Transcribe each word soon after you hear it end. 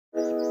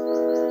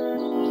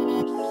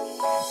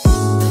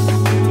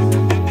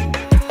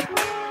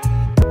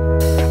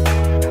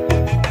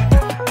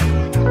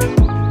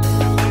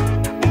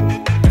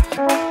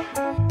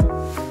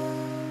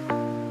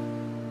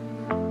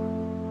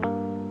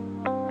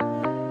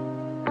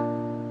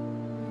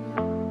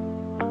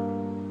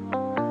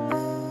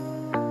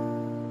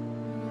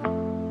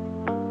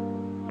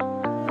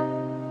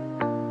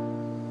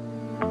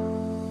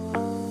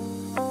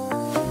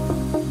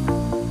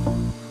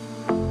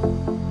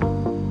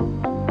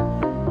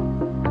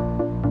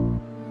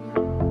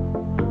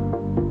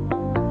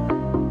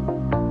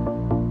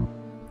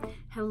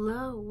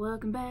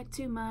Welcome back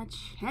to my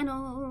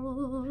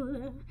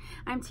channel.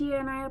 I'm Tia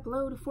and I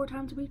upload 4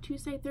 times a week: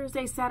 Tuesday,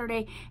 Thursday,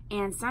 Saturday,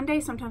 and Sunday.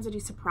 Sometimes I do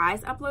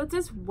surprise uploads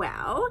as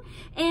well.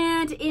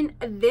 And in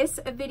this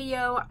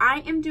video,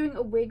 I am doing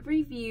a wig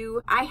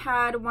review. I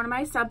had one of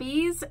my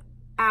subbies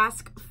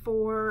ask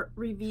for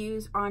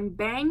reviews on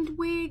banged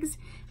wigs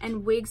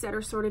and wigs that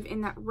are sort of in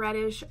that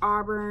reddish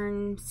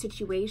auburn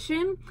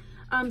situation.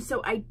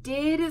 So I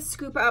did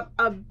scoop up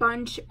a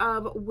bunch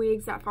of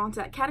wigs that fall into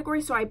that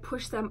category. So I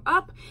pushed them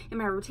up in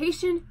my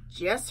rotation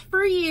just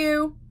for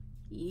you.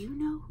 You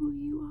know who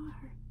you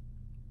are.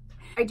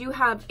 I do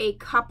have a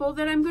couple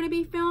that I'm going to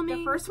be filming.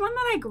 The first one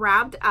that I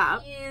grabbed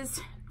up is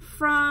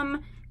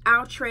from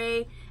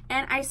Outre,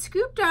 and I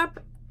scooped up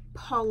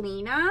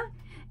Paulina,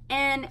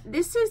 and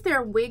this is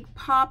their Wig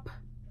Pop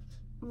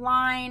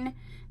line.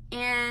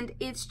 And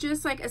it's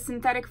just like a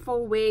synthetic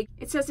full wig.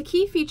 It says the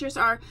key features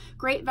are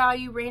great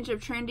value, range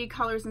of trendy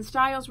colors and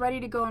styles, ready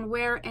to go and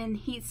wear, and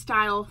heat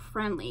style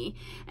friendly.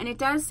 And it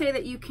does say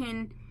that you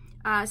can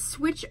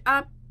switch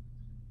up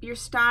your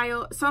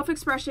style.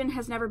 Self-expression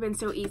has never been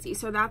so easy,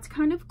 so that's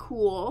kind of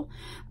cool.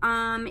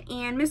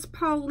 And Miss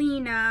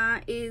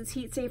Paulina is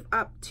heat safe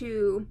up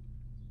to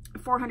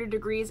 400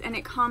 degrees, and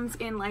it comes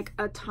in like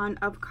a ton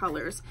of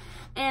colors.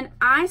 And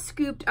I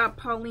scooped up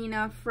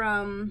Paulina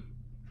from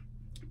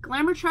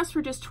Glamour Trust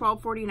for just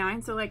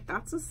 $12.49, so like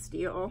that's a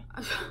steal.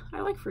 I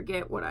like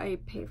forget what I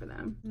pay for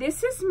them.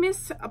 This is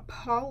Miss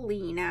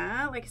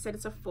Paulina. Like I said,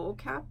 it's a full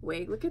cap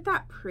wig. Look at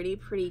that pretty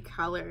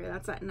color.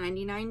 That's that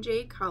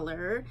 99J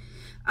color.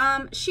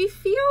 She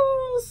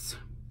feels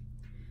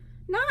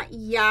not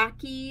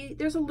yucky.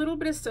 There's a little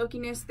bit of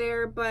silkiness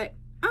there, but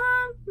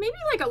maybe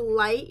like a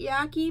light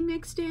yucky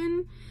mixed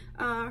in.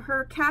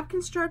 Her cap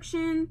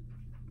construction,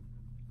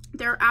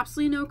 there are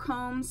absolutely no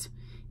combs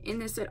in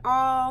this at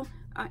all.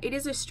 It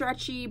is a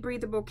stretchy,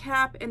 breathable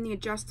cap and the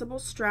adjustable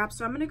strap.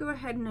 So I'm going to go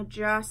ahead and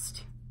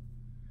adjust.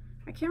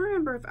 I can't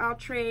remember if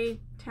Outre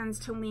tends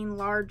to lean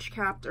large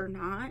capped or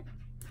not.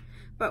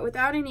 But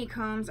without any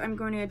combs, I'm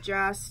going to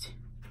adjust.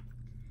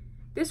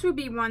 This would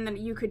be one that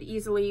you could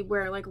easily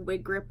wear like a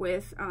wig grip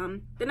with.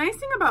 The nice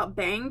thing about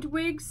banged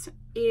wigs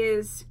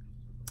is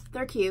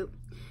they're cute.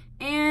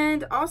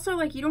 And also,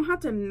 like, you don't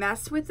have to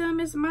mess with them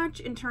as much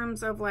in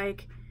terms of,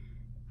 like,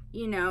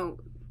 you know,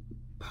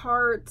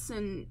 parts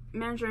and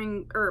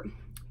measuring or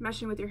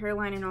meshing with your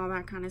hairline and all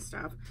that kind of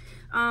stuff.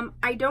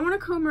 I don't want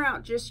to comb her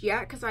out just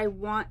yet because I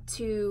want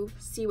to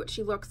see what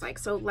she looks like.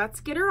 So let's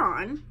get her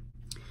on.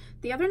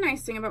 The other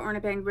nice thing about wearing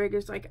a banged wig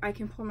is like I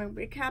can pull my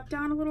wig cap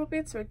down a little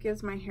bit so it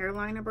gives my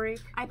hairline a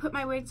break. I put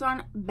my wigs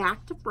on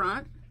back to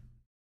front.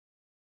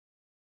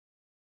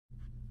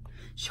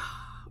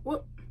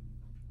 Whoop.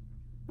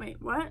 Wait,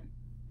 what?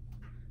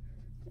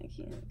 I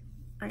can't.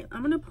 All right,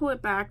 I'm gonna pull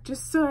it back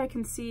just so I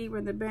can see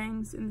where the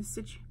bangs in the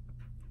stitch.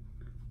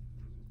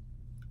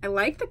 I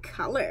like the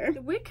color.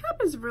 The wig cap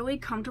is really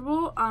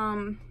comfortable.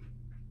 I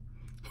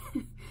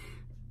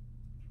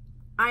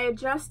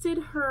adjusted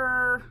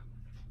her,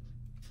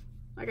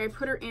 like I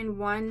put her in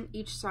one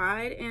each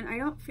side, and I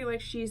don't feel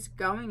like she's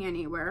going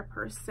anywhere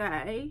per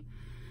se.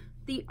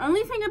 The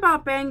only thing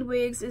about banged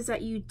wigs is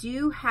that you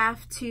do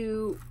have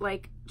to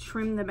like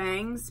trim the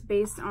bangs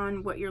based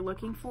on what you're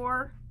looking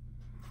for.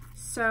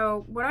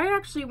 So what I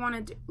actually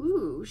wanted to,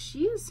 ooh,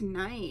 she is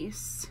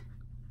nice.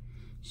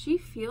 She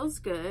feels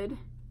good.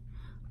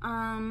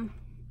 That's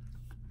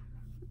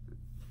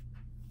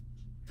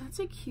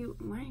a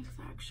cute length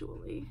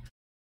actually.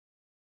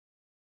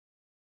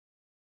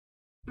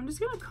 I'm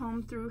just gonna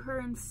comb through her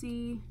and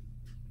see.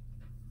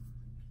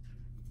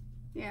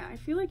 Yeah, I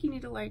feel like you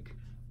need to like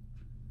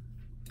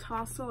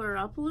tousle her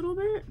up a little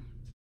bit.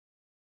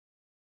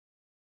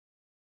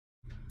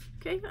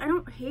 Okay, I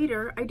don't hate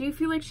her. I do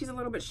feel like she's a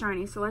little bit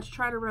shiny, so let's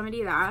try to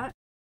remedy that.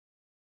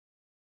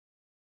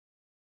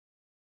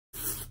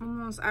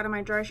 Almost out of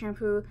my dry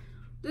shampoo.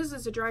 This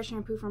is a dry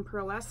shampoo from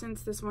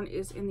Pearlescence. This one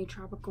is in the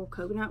Tropical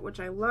Coconut, which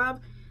I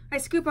love. I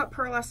scoop up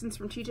Pearlescence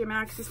from TJ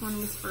Maxx. This one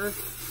was for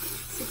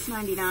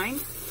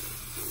 $6.99.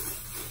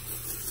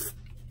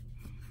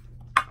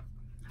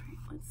 Alright,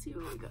 let's see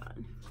what we got.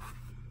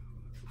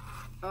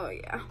 Oh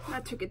yeah,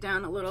 that took it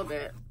down a little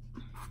bit.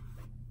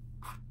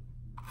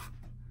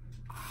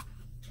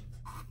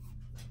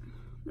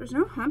 There's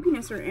no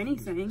humpiness or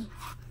anything.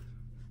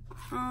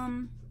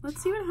 Let's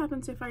see what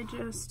happens if I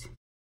just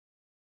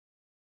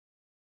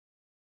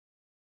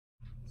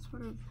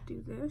sort of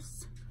do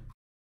this.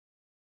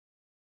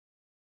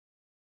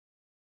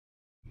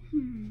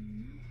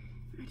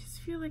 I just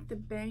feel like the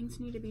bangs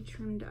need to be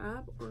trimmed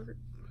up or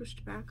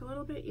pushed back a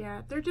little bit.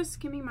 Yeah, they're just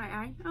skimming my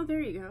eye. Oh,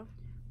 there you go.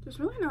 There's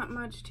really not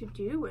much to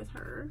do with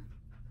her.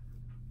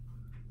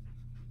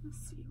 Let's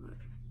see what.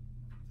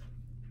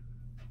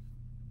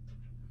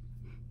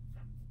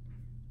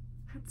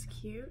 That's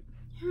cute.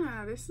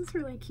 Yeah, this is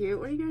really cute.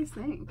 What do you guys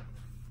think?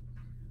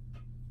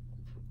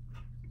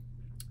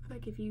 I feel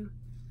like if you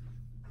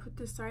put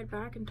this side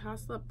back and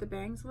toss up the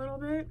bangs a little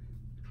bit,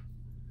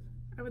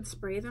 I would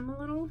spray them a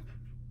little.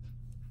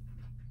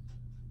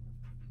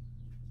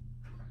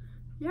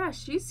 Yeah,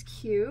 she's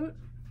cute.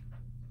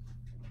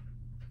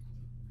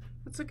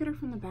 Let's look at her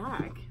from the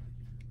back.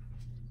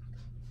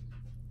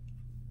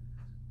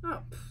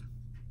 Oh,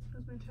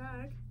 there's my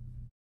tag.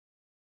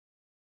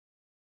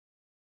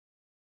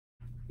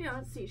 Yeah,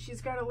 let's see.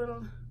 She's got a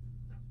little...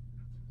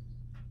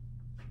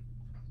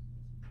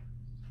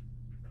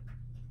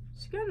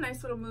 She's got a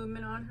nice little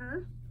movement on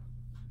her.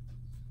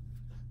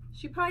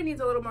 She probably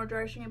needs a little more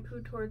dry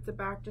shampoo towards the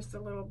back, just a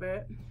little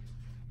bit.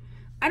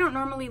 I don't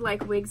normally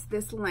like wigs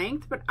this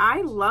length, but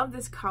I love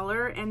this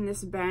color and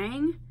this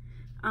bang.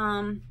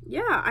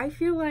 Yeah, I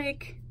feel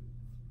like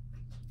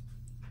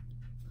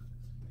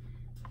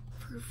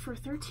for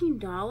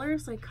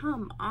 $13, like,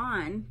 come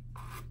on.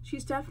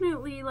 She's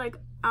definitely like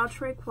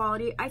outre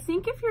quality. I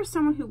think if you're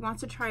someone who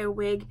wants to try a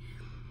wig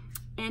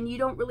and you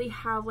don't really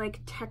have like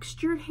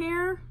textured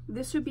hair,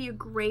 this would be a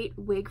great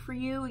wig for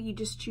you. You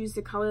just choose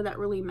the color that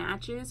really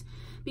matches,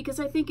 because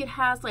I think it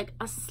has like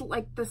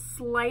the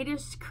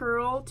slightest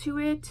curl to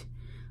it,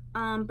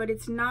 but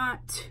it's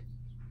not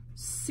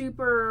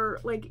super,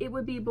 like, it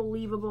would be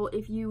believable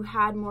if you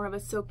had more of a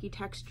silky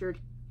textured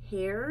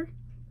hair.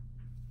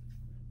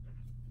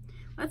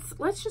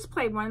 Let's just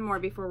play one more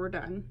before we're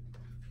done.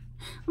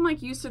 I'm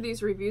like used to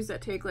these reviews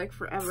that take like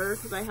forever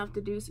because I have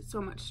to do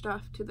so much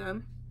stuff to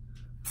them.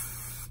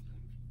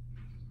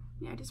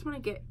 Yeah, I just want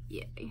to get,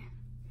 yay,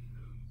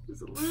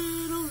 just a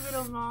little bit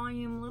of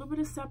volume, a little bit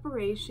of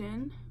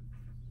separation.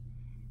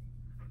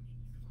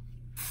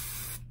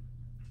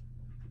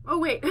 Oh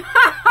wait,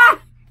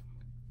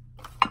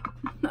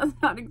 that's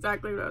not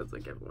exactly what I was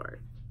looking for.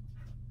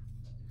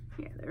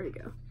 Yeah, there we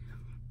go.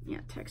 Yeah,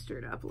 texture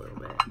it up a little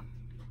bit.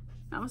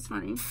 That was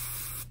funny.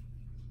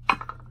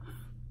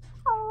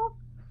 Oh.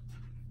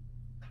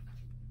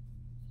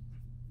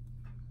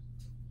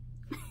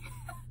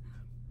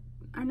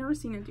 I've never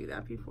seen it do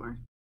that before.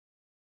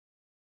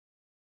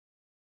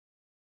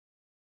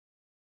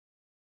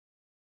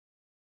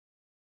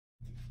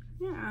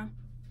 Yeah.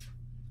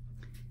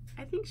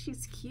 I think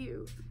she's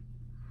cute.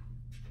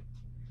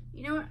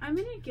 You know what? I'm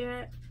gonna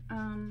get,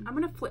 I'm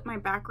gonna flip my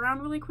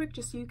background really quick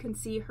just so you can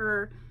see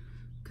her,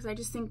 because I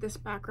just think this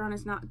background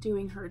is not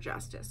doing her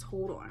justice.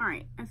 Hold on. All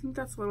right, I think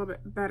that's a little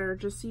bit better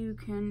just so you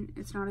can,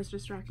 it's not as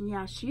distracting.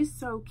 Yeah, she's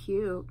so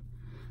cute.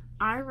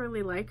 I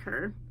really like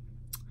her.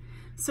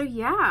 So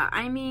yeah,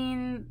 I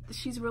mean,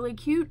 she's really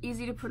cute,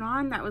 easy to put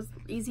on. That was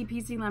easy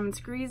peasy lemon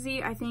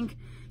squeezy. I think,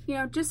 you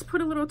know, just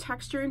put a little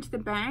texture into the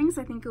bangs.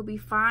 I think it'll be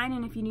fine.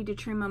 And if you need to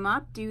trim them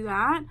up, do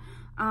that.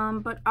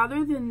 But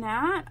other than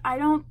that, I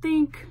don't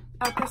think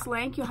at this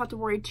length you'll have to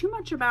worry too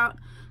much about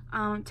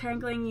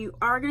tangling. You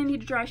are going to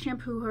need to dry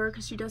shampoo her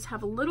because she does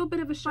have a little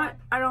bit of a shot.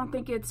 I don't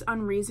think it's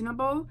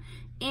unreasonable.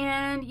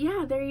 And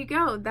yeah, there you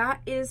go.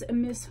 That is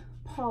Miss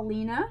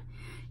Paulina.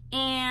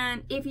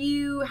 And if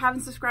you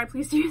haven't subscribed,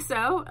 please do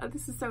so.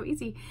 This is so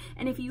easy.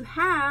 And if you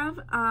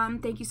have,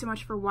 thank you so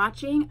much for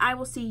watching. I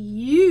will see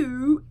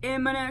you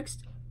in my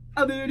next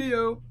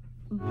video.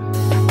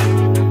 Bye.